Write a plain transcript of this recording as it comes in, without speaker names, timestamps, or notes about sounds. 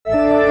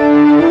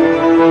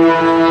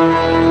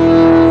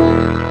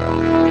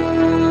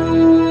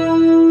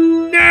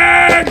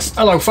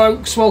Hello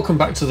folks, welcome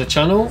back to the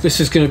channel.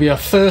 This is going to be our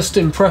first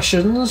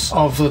impressions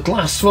of the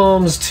Glass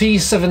Pharms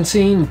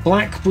T17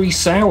 Blackberry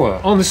Sour.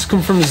 Oh, this has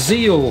come from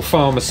Xeal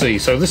Pharmacy.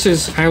 So this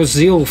is how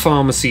Xeal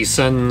Pharmacy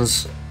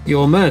sends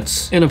your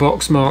meds in a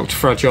box marked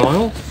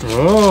fragile.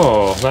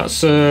 Oh,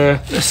 that's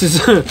this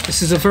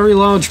is a very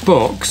large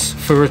box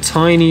for a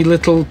tiny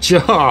little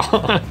jar.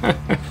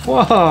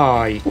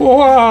 Why?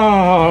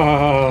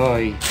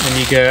 And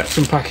you get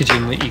some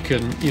packaging that you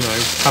can, you know,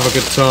 have a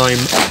good time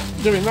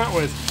doing that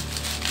with.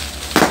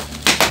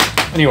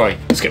 Anyway,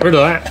 let's get rid of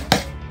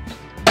that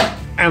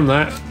and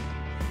that.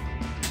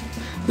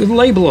 The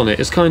label on it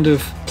is kind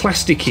of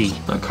plasticky.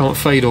 That can't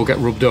fade or get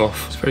rubbed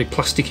off. It's a very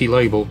plasticky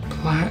label.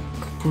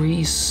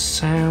 Blackberry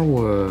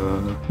Sour.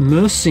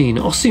 Myrcene,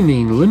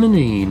 ocimene,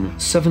 limonene,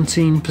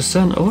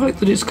 17%. I like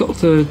that it's got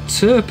the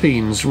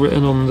terpenes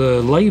written on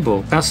the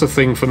label. That's a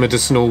thing for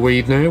medicinal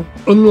weed now.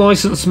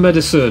 Unlicensed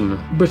medicine.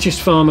 British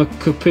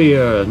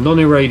Pharmacopoeia.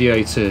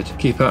 Non-irradiated.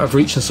 Keep out of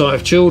reach and sight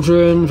of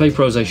children.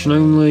 Vaporization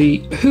only.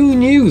 Who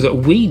knew that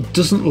weed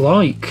doesn't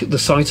like the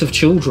sight of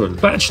children?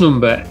 Batch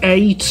number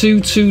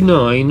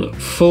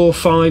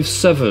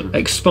A229457.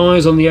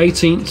 Expires on the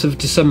 18th of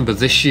December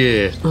this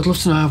year. I'd love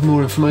to know have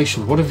more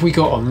information. What have we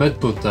got on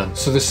MedBud then?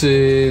 So this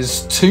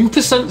is 2%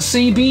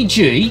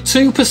 CBG.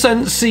 2%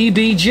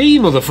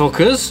 CBG,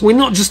 motherfuckers. We're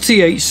not just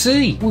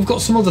THC. We've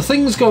got some other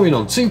things going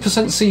on. 2%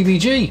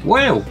 CBG.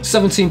 Wow.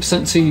 17%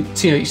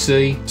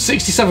 THC.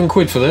 67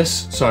 quid for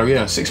this. So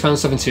yeah,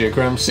 £6.70 a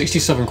gram.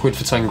 67 quid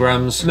for 10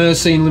 grams.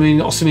 Myrcene,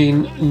 limonene,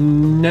 ocimene,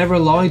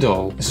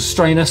 nerolidol. It's a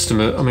strain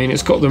estimate. I mean,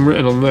 it's got them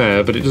written on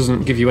there, but it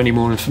doesn't give you any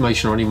more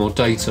information or any more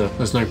data.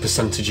 There's no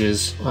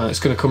percentages. It's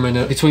going to come in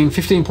at between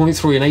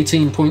 15.3 and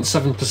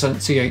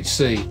 18.7%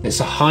 THC. It's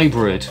a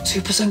hybrid.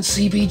 2%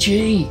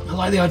 CBG. I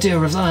like the idea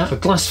of that. But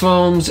Glass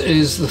Pharms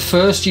is the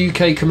first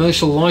UK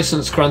commercial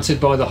license granted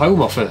by the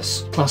Home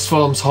Office. Glass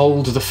Pharms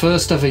hold the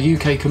first ever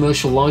UK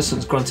commercial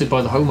license granted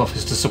by the Home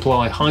Office to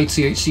supply high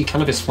THC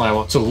cannabis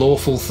flower to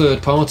lawful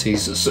third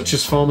parties such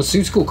as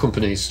pharmaceutical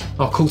companies.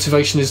 Our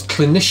cultivation is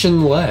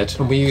clinician-led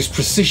and we use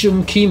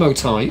precision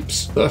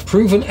chemotypes that have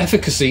proven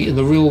efficacy in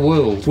the real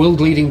world.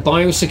 World-leading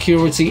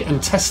biosecurity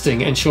and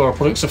testing ensure our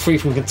products are free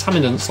from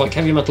contaminants like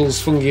heavy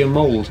metals, fungi and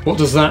mold. What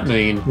does that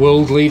mean?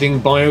 World-leading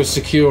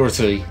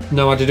biosecurity.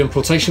 No added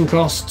importation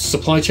costs,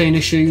 supply chain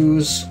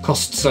issues,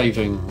 cost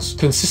savings.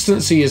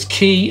 Consistency is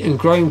key in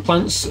growing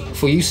plants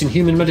for use in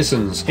human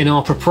medicines. In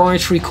our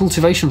proprietary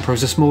cultivation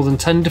process, more than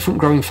 10 different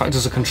growing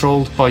factors are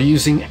controlled by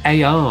using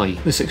AI.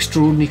 This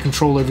extraordinary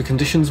control over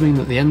conditions mean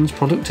that the end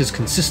product is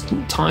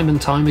consistent time and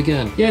time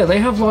again. Yeah, they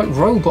have like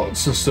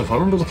robots and stuff. I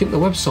remember looking at the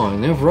website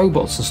and they have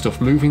robots and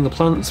stuff moving the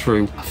plant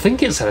through. I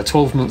think it's at a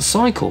 12-month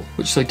cycle,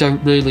 which they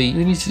don't really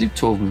need to do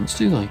 12 months,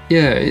 do they?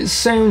 Yeah, it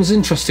sounds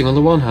interesting on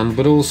the one hand,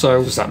 but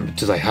also,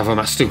 do they have a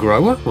master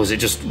grower? Or is it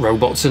just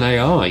robots and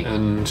AI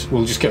and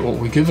we'll just get what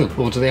we're given?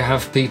 Or do they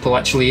have people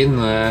actually in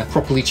there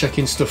properly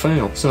checking stuff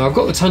out? So I've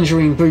got the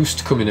Tangerine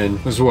Boost coming in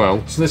as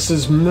well. So this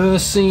is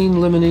myrcene,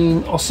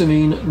 limonene,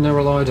 ocimene,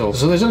 nerolidol.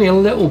 So there's only a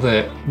little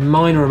bit,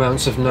 minor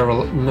amounts of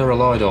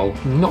nerolidol,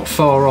 not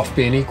far off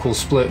being equal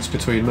splits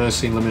between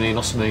myrcene, limonene,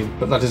 ocimene,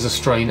 but that is a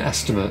strain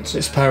estimate.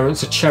 Its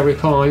parents are cherry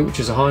pie, which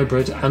is a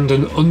hybrid, and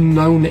an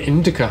unknown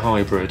indica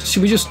hybrid.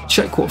 Should we just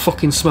check what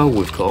fucking smell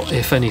we've got,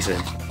 if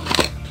anything?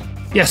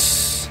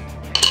 Yes!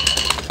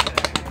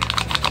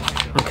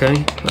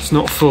 Okay, that's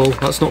not full.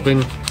 That's not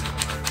been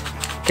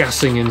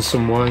gassing in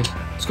some way.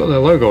 It's got their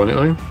logo on it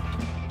though.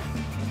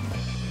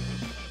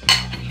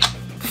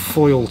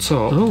 Foil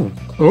top. Oh.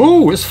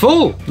 Oh, it's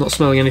full! Not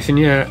smelling anything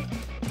yet.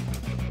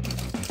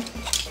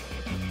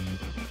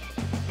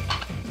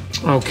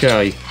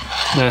 Okay.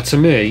 Now to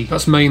me,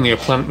 that's mainly a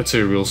plant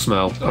material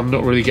smell. I'm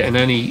not really getting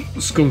any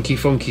skunky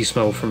funky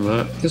smell from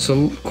that. It's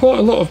quite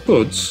a lot of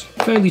buds,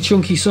 fairly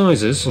chunky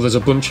sizes. Well, there's a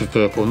bunch of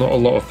purple, not a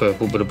lot of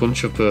purple, but a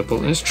bunch of purple.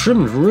 And it's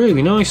trimmed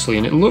really nicely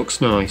and it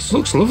looks nice.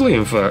 Looks lovely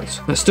in fact.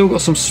 It's still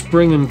got some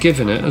spring and give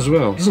in it as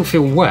well. It doesn't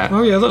feel wet.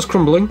 Oh yeah, that's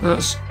crumbling.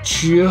 That's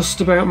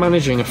just about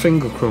managing a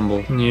finger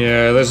crumble.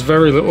 Yeah, there's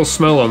very little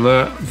smell on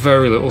that.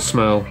 Very little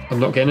smell. I'm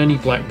not getting any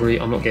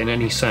blackberry, I'm not getting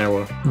any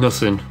sour.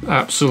 Nothing.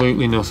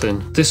 Absolutely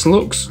nothing. This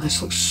looks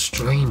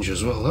strange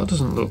as well. That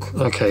doesn't look...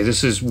 Okay,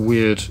 this is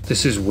weird.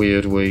 This is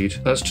weird weed.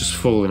 That's just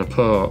falling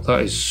apart.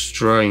 That is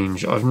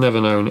strange. I've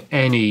never known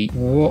any...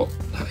 What?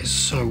 That is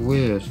so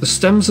weird. The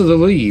stems of the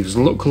leaves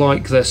look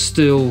like they're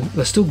still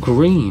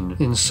green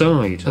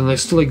inside, and they're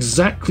still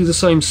exactly the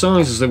same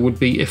size as they would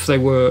be if they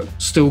were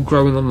still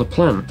growing on the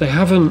plant. They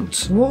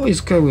haven't... What is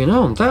going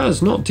on? That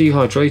is not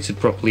dehydrated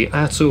properly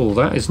at all.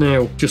 That is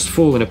now just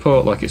falling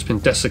apart like it's been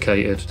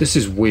desiccated. This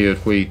is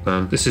weird weed,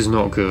 man. This is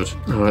not good.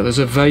 Alright, there's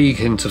a vague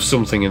hint of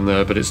something in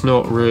there, but it's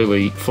not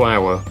really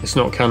flower. It's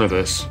not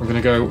cannabis. I'm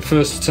gonna go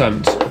first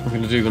attempt. I'm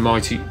going to do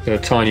the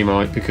Tiny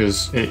Mite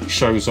because it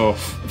shows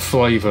off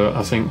flavour,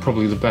 I think,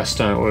 probably the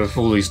best out of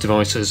all these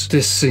devices.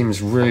 This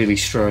seems really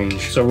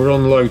strange. So we're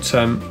on low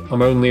temp.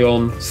 I'm only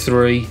on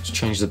 3. Let's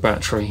change the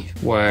battery.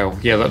 Wow.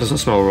 Yeah, that doesn't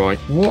smell right.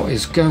 What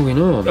is going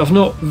on? I've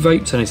not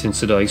vaped anything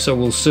today, so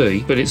we'll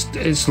see. But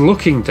it's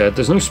looking dead.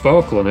 There's no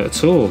sparkle on it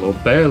at all, or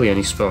barely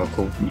any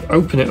sparkle.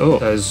 Open it up.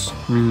 There's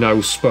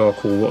no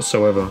sparkle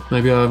whatsoever.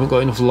 Maybe I haven't got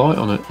enough light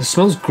on it. It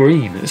smells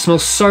green. It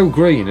smells so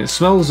green. It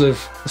smells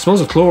of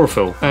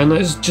chlorophyll, and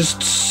it's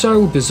just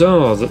so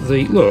bizarre that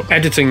look.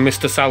 Editing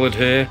Mr. Salad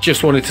here.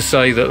 Just wanted to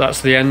say that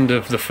that's the end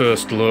of the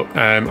first look.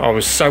 I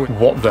was so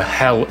what the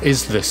hell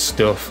is this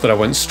stuff that I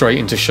went straight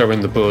into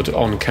showing the bud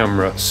on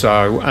camera.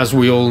 So as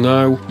we all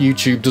know,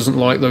 YouTube doesn't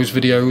like those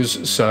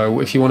videos.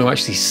 So if you want to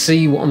actually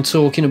see what I'm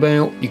talking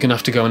about, you're gonna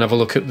have to go and have a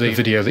look at the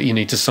video that you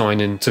need to sign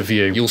in to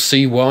view. You'll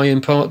see why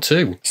in part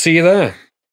 2. See you there.